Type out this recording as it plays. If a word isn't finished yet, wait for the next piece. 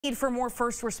Need for more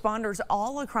first responders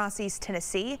all across East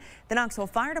Tennessee. The Knoxville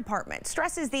Fire Department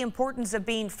stresses the importance of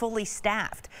being fully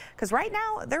staffed because right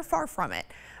now they're far from it.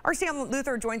 Our Sam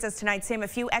Luther joins us tonight. Sam, a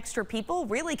few extra people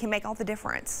really can make all the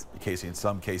difference. Casey, in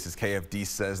some cases, KFD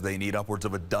says they need upwards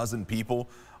of a dozen people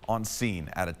on scene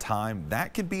at a time.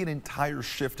 That could be an entire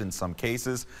shift in some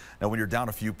cases. Now, when you're down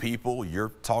a few people,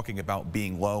 you're talking about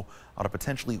being low on a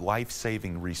potentially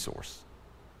life-saving resource.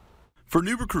 For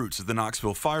new recruits at the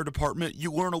Knoxville Fire Department,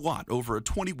 you learn a lot over a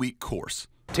 20-week course.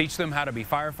 Teach them how to be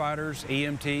firefighters,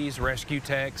 EMTs, rescue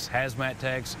techs, hazmat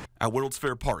techs. At World's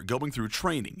Fair Park, going through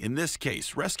training, in this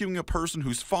case, rescuing a person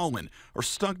who's fallen or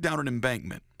stuck down an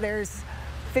embankment. There's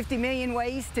 50 million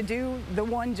ways to do the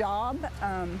one job.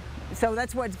 So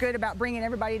that's what's good about bringing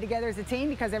everybody together as a team,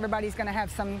 because everybody's going to have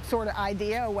some sort of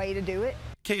idea, a way to do it.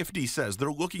 KFD says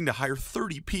they're looking to hire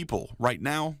 30 people. Right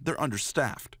now, they're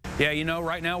understaffed. Yeah, you know,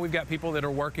 right now we've got people that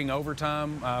are working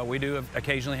overtime. We do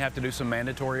occasionally have to do some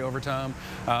mandatory overtime.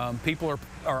 People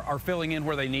are filling in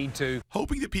where they need to.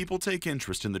 Hoping that people take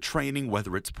interest in the training,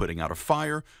 whether it's putting out a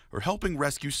fire or helping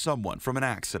rescue someone from an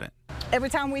accident. Every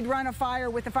time we'd run a fire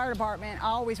with the fire department, I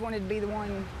always wanted to be the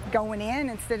one going in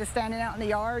instead of standing out in the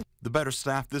yard. The better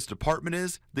staffed this department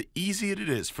is, the easier it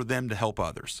is for them to help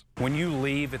others. When you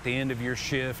leave at the end of your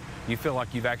shift, you feel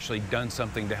like you've actually done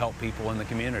something to help people in the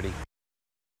community.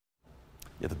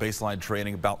 Yeah, the baseline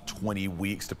training about 20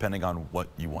 weeks, depending on what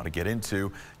you want to get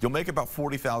into. You'll make about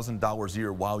 $40,000 a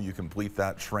year while you complete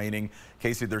that training.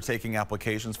 Casey, they're taking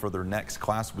applications for their next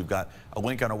class. We've got a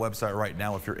link on our website right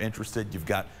now. If you're interested, you've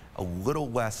got a little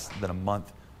less than a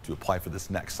month to apply for this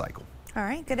next cycle. All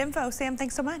right, good info, Sam.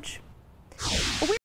 Thanks so much.